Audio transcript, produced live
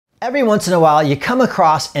Every once in a while, you come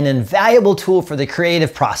across an invaluable tool for the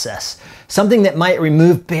creative process. Something that might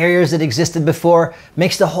remove barriers that existed before,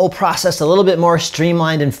 makes the whole process a little bit more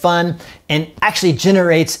streamlined and fun, and actually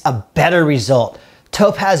generates a better result.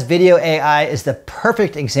 Topaz Video AI is the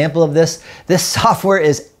perfect example of this. This software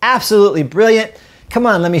is absolutely brilliant. Come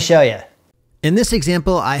on, let me show you. In this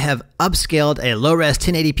example, I have upscaled a low-res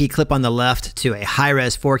 1080p clip on the left to a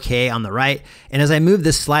high-res 4K on the right. And as I move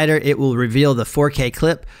this slider, it will reveal the 4K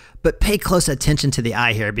clip. But pay close attention to the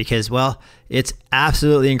eye here because, well, it's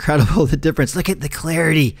absolutely incredible, the difference. Look at the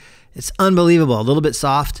clarity. It's unbelievable. A little bit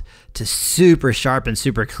soft to super sharp and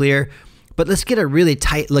super clear. But let's get a really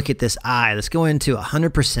tight look at this eye. Let's go into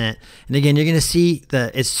 100%. And again, you're gonna see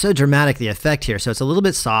it's so dramatic, the effect here. So it's a little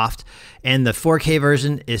bit soft and the 4K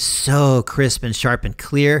version is so crisp and sharp and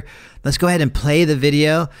clear. Let's go ahead and play the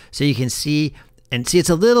video so you can see it's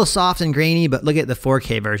a little soft and grainy, but look at the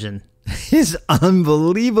 4K version. It's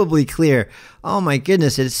unbelievably clear. Oh my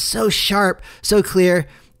goodness, it's so sharp, so clear.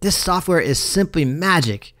 This software is simply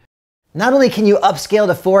magic. Not only can you upscale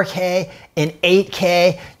to 4K and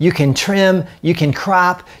 8K, you can trim, you can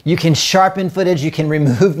crop, you can sharpen footage, you can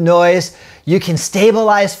remove noise, you can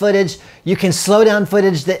stabilize footage, you can slow down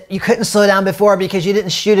footage that you couldn't slow down before because you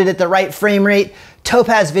didn't shoot it at the right frame rate.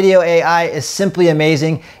 Topaz Video AI is simply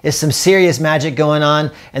amazing. It's some serious magic going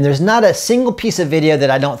on, and there's not a single piece of video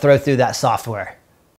that I don't throw through that software.